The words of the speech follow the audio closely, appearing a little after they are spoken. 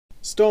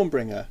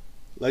Stormbringer,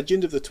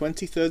 Legend of the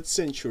 23rd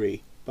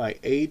Century by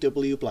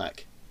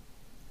A.W.Black.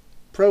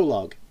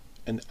 Prologue,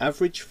 An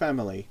Average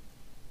Family.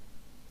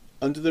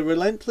 Under the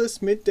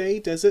relentless midday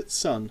desert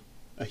sun,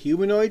 a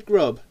humanoid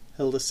grub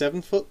held a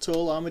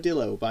 7-foot-tall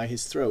armadillo by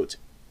his throat.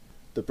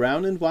 The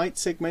brown and white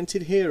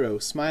segmented hero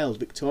smiled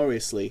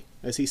victoriously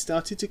as he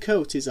started to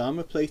coat his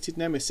armor-plated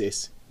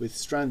nemesis with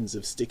strands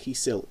of sticky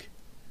silk.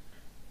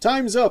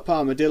 "Time's up,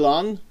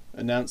 Armadillon!"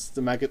 announced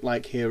the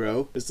maggot-like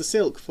hero as the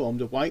silk formed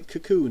a white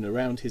cocoon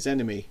around his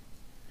enemy.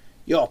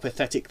 "Your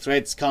pathetic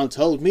threads can't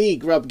hold me,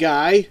 grub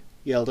guy!"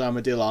 yelled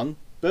Armadillon,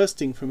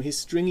 bursting from his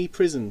stringy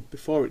prison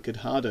before it could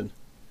harden.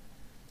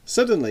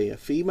 Suddenly a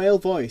female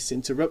voice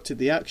interrupted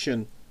the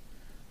action.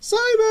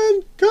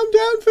 "Simon, come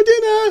down for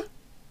dinner!"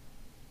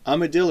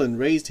 Armadillon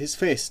raised his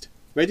fist,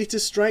 ready to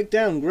strike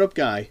down Grub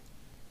Guy.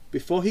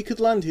 Before he could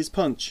land his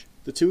punch,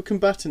 the two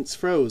combatants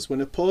froze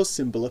when a pause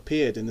symbol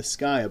appeared in the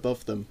sky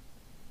above them.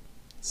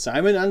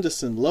 Simon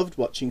Anderson loved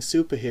watching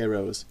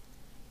superheroes.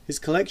 His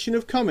collection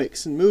of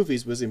comics and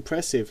movies was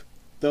impressive,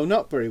 though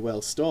not very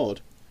well stored.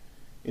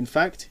 In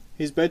fact,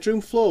 his bedroom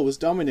floor was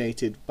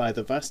dominated by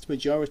the vast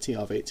majority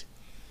of it.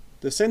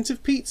 The scent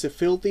of pizza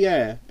filled the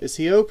air as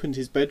he opened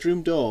his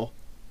bedroom door.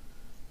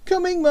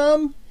 "Coming,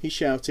 Mum!" he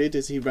shouted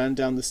as he ran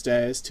down the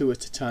stairs 2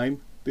 at a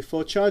time,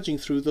 before charging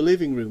through the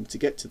living room to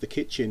get to the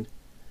kitchen.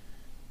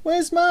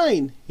 "Where's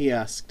mine?" he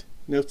asked,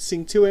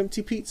 noticing 2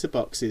 empty pizza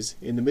boxes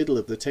in the middle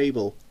of the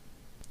table.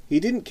 He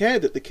didn't care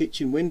that the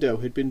kitchen window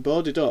had been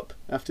boarded up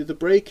after the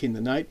break-in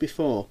the night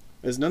before,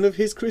 as none of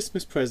his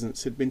Christmas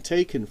presents had been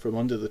taken from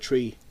under the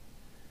tree.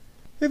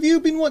 "Have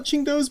you been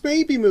watching those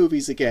baby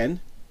movies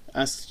again?"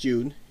 asked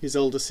June, his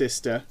older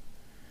sister.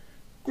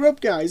 "Grub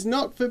Guy's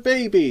not for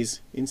babies,"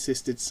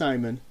 insisted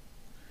Simon.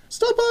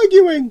 "Stop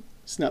arguing!"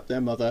 snapped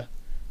their mother.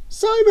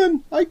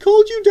 "Simon, I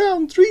called you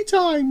down 3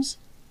 times.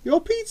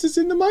 Your pizza's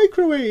in the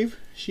microwave,"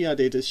 she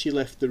added as she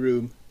left the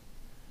room.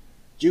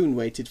 June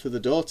waited for the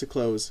door to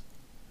close.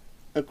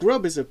 "A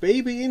grub is a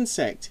baby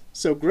insect,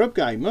 so Grub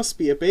Guy must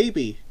be a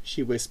baby,"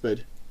 she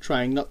whispered,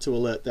 trying not to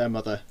alert their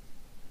mother.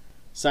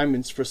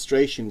 Simon's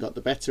frustration got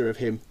the better of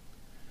him.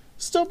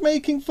 "Stop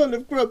making fun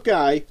of Grub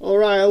Guy,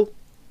 or I'll—"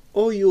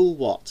 "Or you'll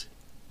what?"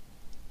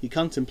 He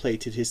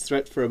contemplated his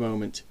threat for a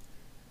moment.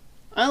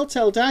 "I'll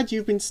tell Dad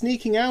you've been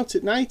sneaking out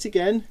at night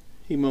again,"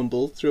 he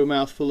mumbled through a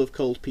mouthful of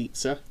cold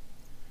pizza.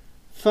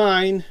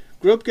 "Fine,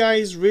 Grub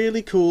Guy's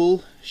really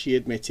cool," she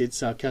admitted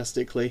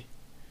sarcastically.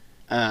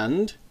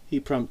 "And?" he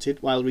prompted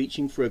while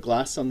reaching for a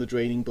glass on the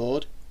draining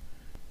board.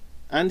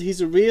 "And he's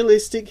a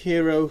realistic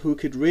hero who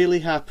could really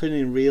happen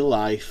in real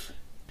life."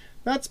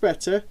 "That's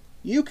better.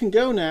 You can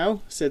go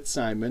now," said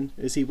Simon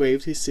as he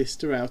waved his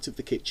sister out of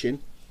the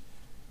kitchen.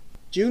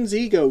 June's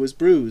ego was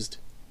bruised,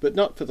 but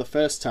not for the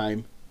first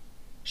time.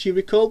 She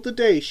recalled the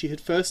day she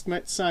had first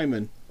met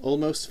Simon,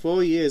 almost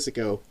 4 years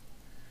ago.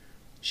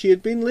 She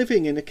had been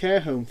living in a care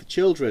home for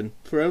children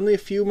for only a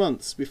few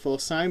months before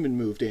Simon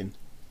moved in.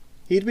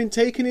 He had been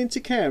taken into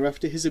care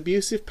after his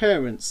abusive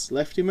parents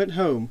left him at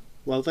home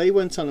while they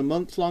went on a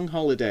month-long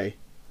holiday.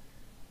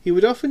 He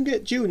would often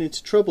get June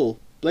into trouble,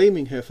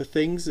 blaming her for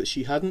things that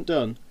she hadn't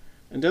done,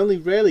 and only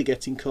rarely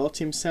getting caught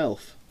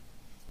himself.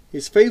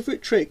 His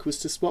favourite trick was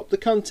to swap the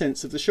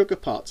contents of the sugar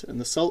pot and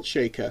the salt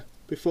shaker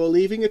before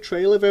leaving a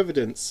trail of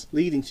evidence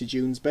leading to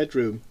June's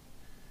bedroom.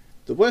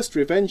 The worst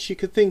revenge she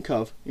could think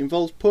of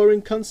involved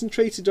pouring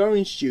concentrated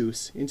orange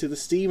juice into the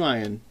steam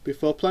iron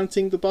before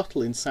planting the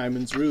bottle in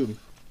Simon's room.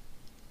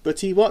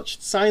 But he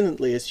watched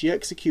silently as she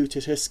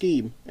executed her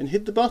scheme and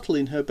hid the bottle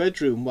in her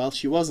bedroom while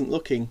she wasn't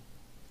looking.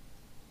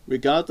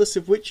 Regardless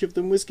of which of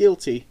them was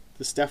guilty,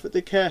 the staff at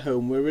the care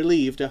home were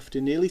relieved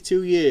after nearly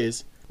 2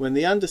 years when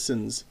the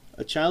Andersons,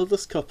 a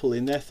childless couple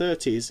in their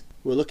 30s,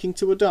 were looking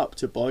to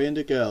adopt a boy and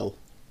a girl.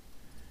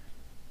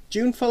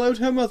 June followed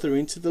her mother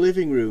into the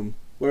living room,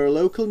 where a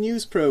local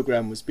news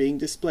programme was being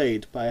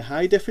displayed by a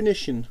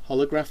high-definition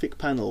holographic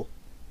panel.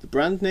 The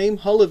brand name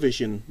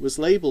Holovision was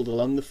labelled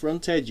along the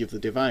front edge of the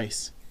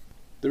device.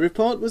 The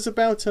report was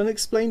about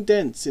unexplained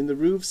dents in the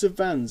roofs of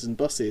vans and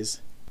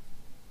buses.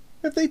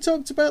 "Have they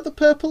talked about the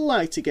purple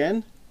light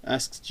again?"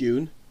 asked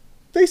June.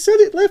 "They said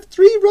it left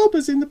 3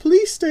 robbers in the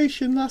police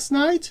station last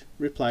night,"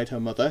 replied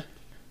her mother.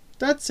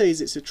 "Dad says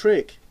it's a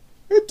trick."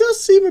 "It does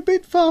seem a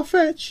bit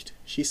far-fetched,"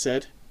 she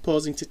said,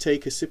 pausing to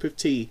take a sip of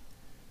tea.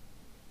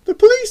 "The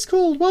police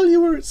called while you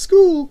were at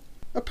school.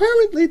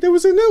 Apparently there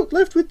was a note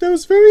left with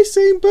those very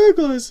same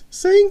burglars,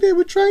 saying they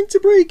were trying to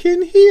break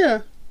in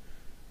here."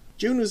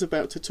 June was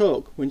about to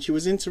talk when she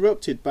was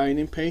interrupted by an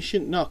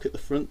impatient knock at the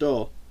front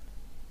door.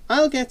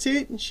 "I'll get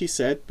it," she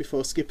said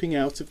before skipping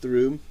out of the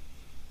room.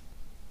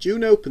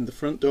 June opened the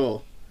front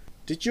door.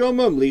 "Did your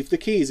mum leave the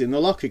keys in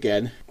the lock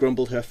again?"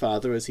 grumbled her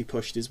father as he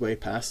pushed his way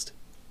past.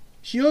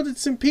 "She ordered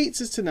some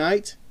pizzas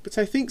tonight, but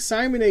I think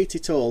Simon ate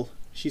it all,"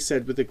 she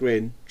said with a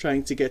grin,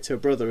 trying to get her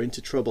brother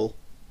into trouble.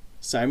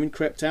 Simon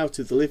crept out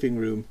of the living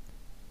room.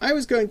 "I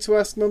was going to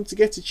ask Mum to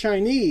get a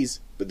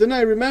Chinese, but then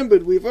I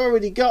remembered we've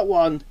already got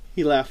one,"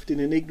 he laughed in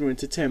an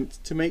ignorant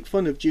attempt to make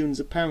fun of June's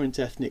apparent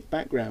ethnic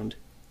background.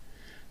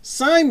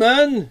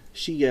 "Simon!"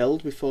 she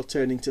yelled before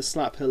turning to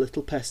slap her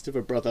little pest of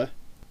a brother.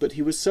 But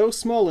he was so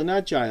small and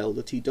agile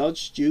that he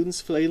dodged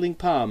June's flailing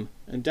palm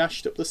and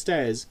dashed up the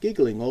stairs,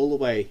 giggling all the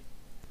way.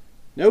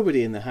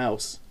 Nobody in the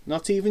house,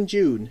 not even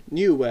June,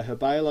 knew where her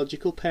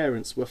biological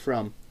parents were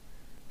from.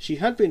 She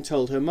had been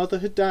told her mother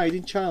had died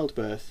in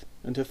childbirth,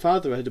 and her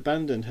father had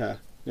abandoned her,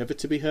 never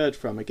to be heard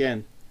from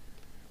again.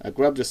 "I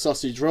grabbed a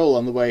sausage roll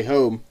on the way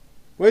home."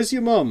 "Where's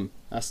your mum?"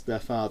 asked their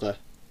father.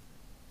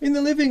 "In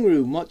the living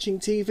room, watching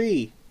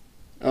TV.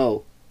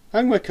 "Oh,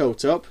 hang my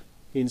coat up,"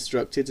 he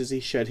instructed as he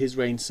shed his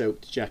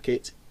rain-soaked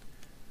jacket.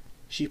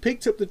 She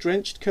picked up the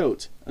drenched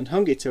coat and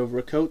hung it over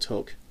a coat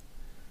hook.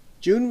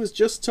 June was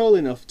just tall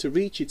enough to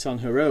reach it on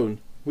her own,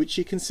 which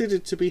she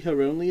considered to be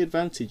her only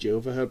advantage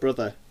over her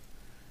brother.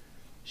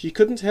 She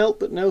couldn't help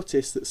but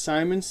notice that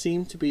Simon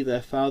seemed to be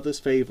their father's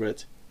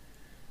favourite.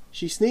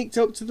 She sneaked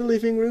up to the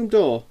living room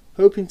door,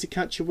 hoping to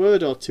catch a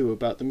word or two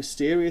about the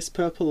mysterious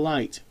purple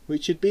light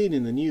which had been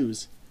in the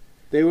news.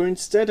 They were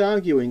instead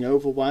arguing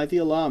over why the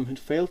alarm had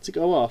failed to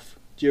go off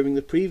during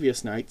the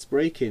previous night's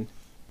break-in.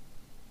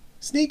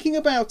 "Sneaking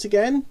about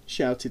again?"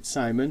 shouted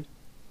Simon.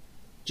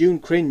 June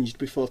cringed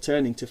before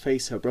turning to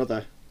face her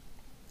brother.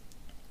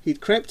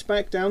 He'd crept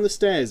back down the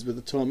stairs with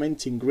a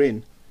tormenting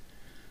grin.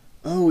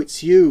 "Oh,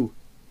 it's you.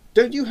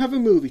 Don't you have a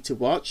movie to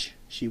watch?"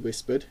 she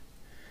whispered.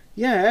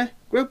 "Yeah,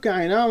 Grub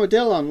Guy and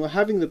Armadillon were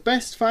having the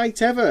best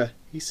fight ever,"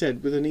 he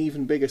said with an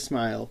even bigger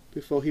smile,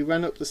 before he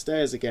ran up the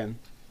stairs again.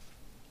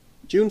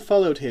 June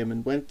followed him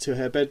and went to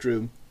her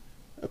bedroom.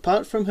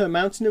 Apart from her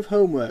mountain of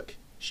homework,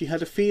 she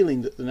had a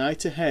feeling that the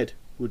night ahead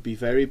would be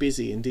very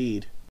busy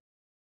indeed.